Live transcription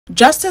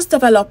Justice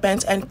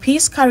Development and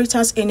Peace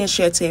Caritas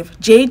Initiative,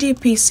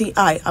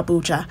 JDPCI,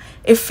 Abuja,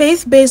 a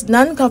faith-based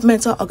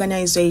non-governmental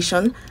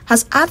organization,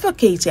 has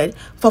advocated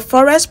for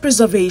forest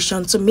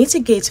preservation to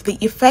mitigate the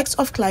effects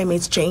of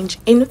climate change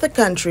in the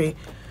country.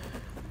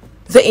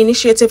 The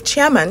initiative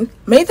chairman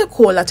made the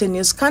call at a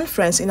news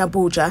conference in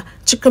Abuja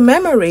to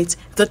commemorate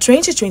the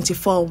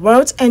 2024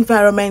 World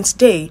Environment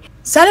Day,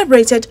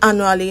 celebrated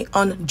annually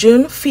on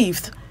June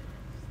 5th.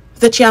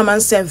 The chairman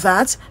said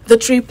that the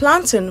tree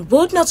planting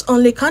would not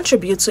only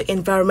contribute to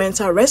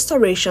environmental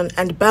restoration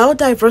and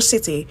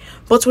biodiversity,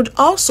 but would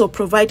also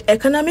provide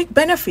economic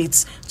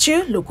benefits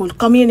to local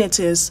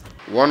communities.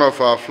 One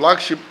of our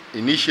flagship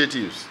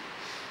initiatives,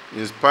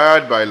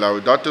 inspired by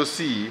Laudato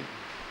Si',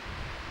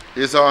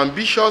 is our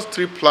ambitious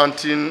tree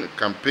planting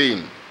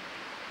campaign.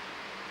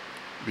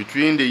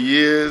 Between the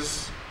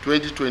years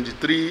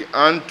 2023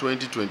 and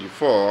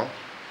 2024,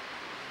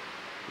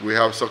 we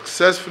have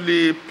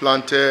successfully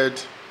planted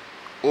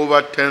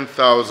over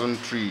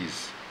 10,000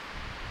 trees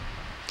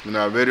in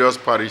our various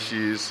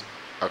parishes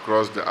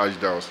across the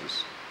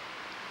Archdiocese.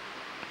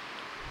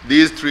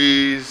 These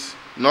trees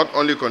not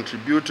only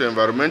contribute to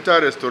environmental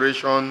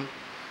restoration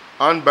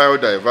and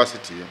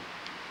biodiversity,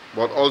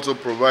 but also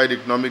provide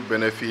economic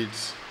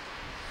benefits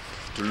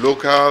to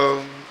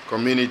local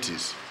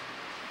communities.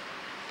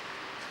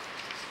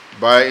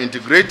 By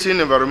integrating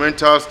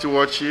environmental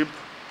stewardship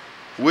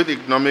with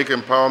economic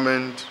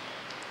empowerment,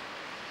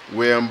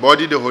 we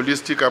embody the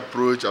holistic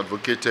approach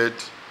advocated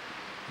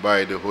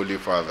by the Holy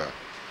Father.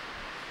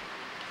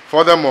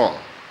 Furthermore,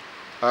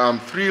 I am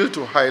thrilled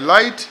to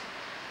highlight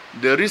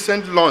the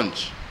recent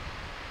launch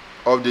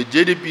of the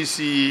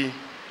JDPCI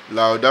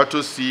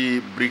Laudato Si'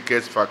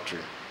 briquettes factory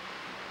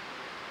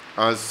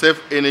and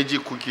safe energy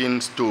cooking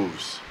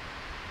stoves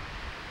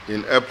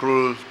in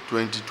April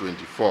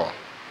 2024.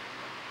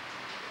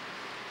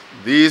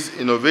 This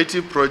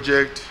innovative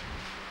project,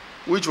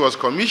 which was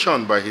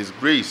commissioned by His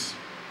Grace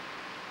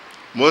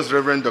Most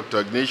Reverend Dr.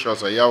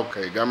 Ignatius Ayao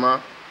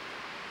Kaigama,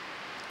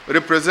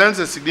 represents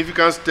a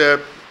significant step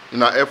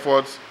in our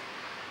efforts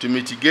to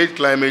mitigate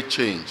climate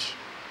change.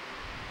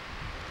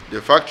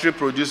 The factory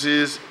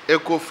produces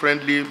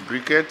eco-friendly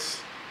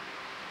briquettes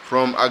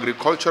from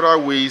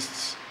agricultural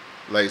wastes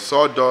like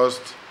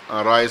sawdust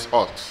and rice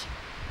hulls,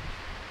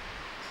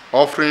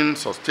 offering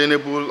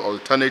sustainable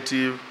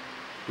alternative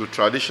to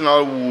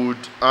traditional wood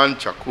and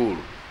charcoal.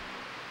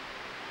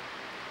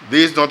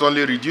 This not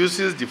only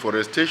reduces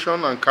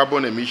deforestation and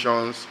carbon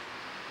emissions,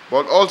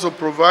 but also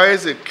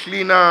provides a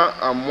cleaner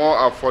and more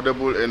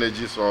affordable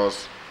energy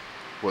source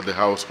for the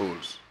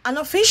households. An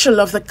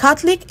official of the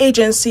Catholic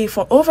Agency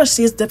for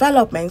Overseas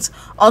Development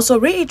also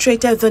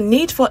reiterated the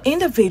need for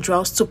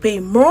individuals to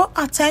pay more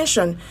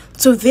attention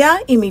to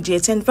their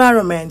immediate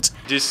environment.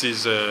 This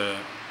is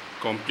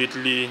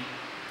completely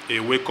a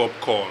wake-up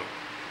call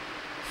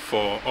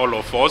for all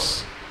of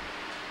us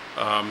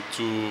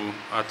to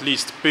at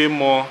least pay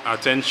more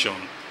attention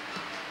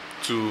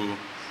to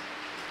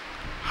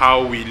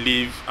how we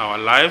live our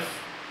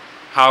life,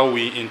 how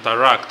we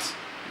interact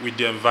with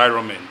the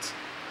environment.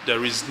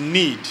 There is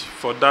need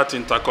for that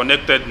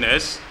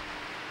interconnectedness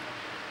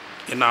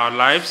in our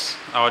lives,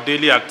 our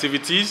daily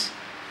activities,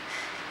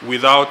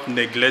 without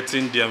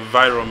neglecting the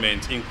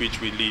environment in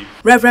which we live.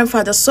 Reverend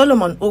Father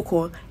Solomon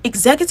Oko,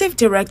 Executive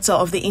Director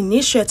of the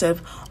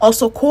initiative,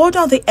 also called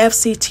on the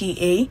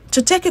FCTA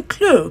to take a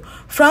clue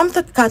from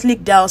the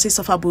Catholic Diocese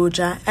of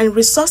Abuja and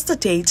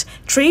resuscitate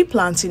tree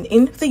planting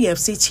in the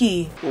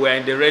FCT. We are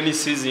in the rainy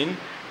season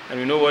and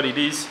we know what it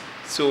is,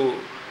 so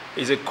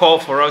it's a call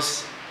for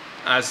us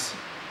as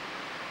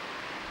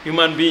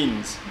human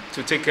beings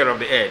to take care of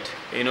the earth.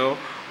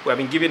 We have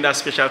been given that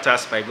special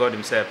task by God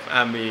Himself.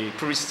 I'm a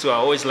priest, so I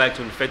always like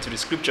to refer to the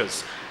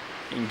scriptures.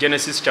 In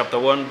Genesis chapter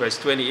 1, verse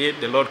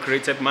 28, the Lord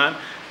created man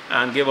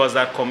and gave us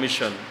that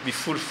commission: be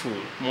fruitful,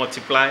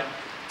 multiply,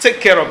 take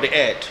care of the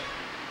earth.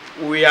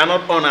 We are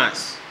not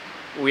owners,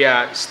 we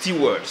are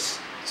stewards.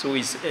 So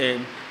we've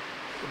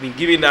been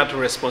given that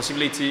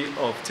responsibility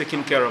of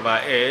taking care of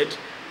our earth.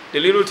 The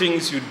little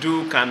things you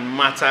do can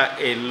matter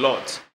a lot.